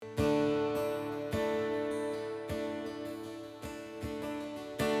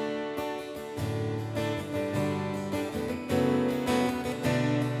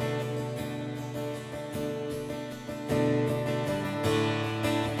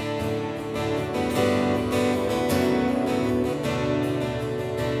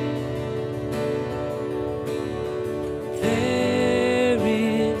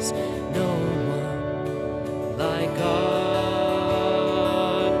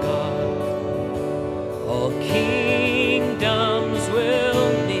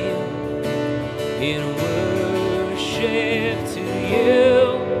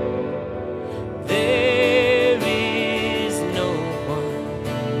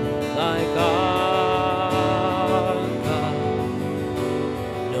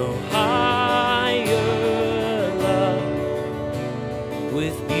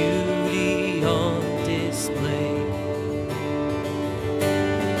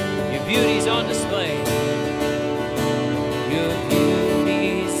beauty's on display. Your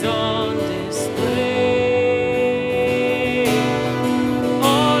beauty's on display.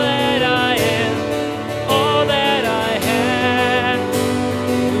 All that I am, all that I have,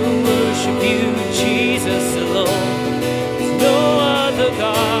 will worship you, Jesus alone. There's no other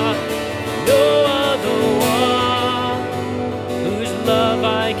God, no other one, whose love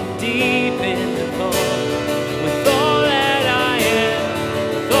I can depend upon. With all that I am,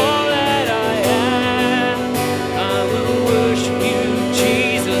 with all that I have, I will worship you,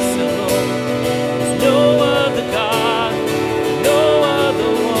 Jesus alone. There's no other God, no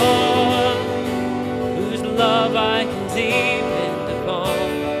other one, whose love I can depend upon.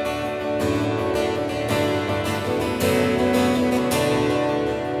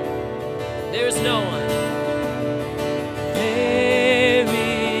 There's no one. There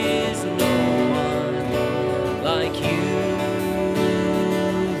is no one like you,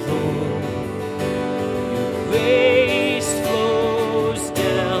 Lord. Your grace flows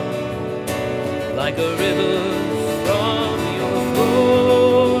down like a river from your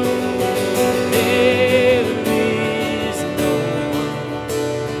throne. There is no one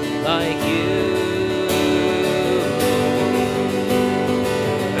like you.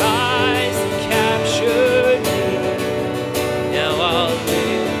 Your eyes have captured me. Now I'll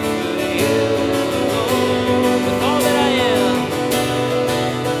live for you alone. With all that I am,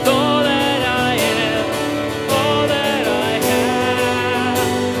 with all that I am, all that I have,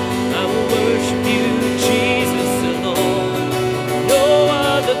 I will worship you, Jesus alone. No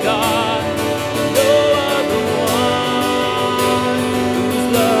other God, no other one, whose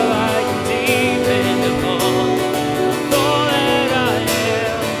love I can depend upon. With all that I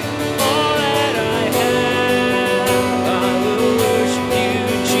am, all that I have, I will worship you,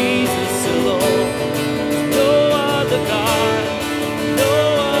 Jesus alone. No other God, no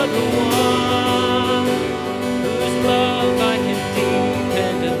other one, whose love I can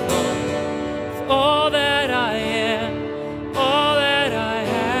depend upon. With all that I am, all that I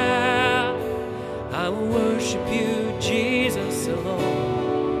have, I will worship you, Jesus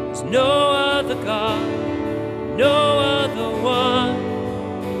alone. There's no other God, no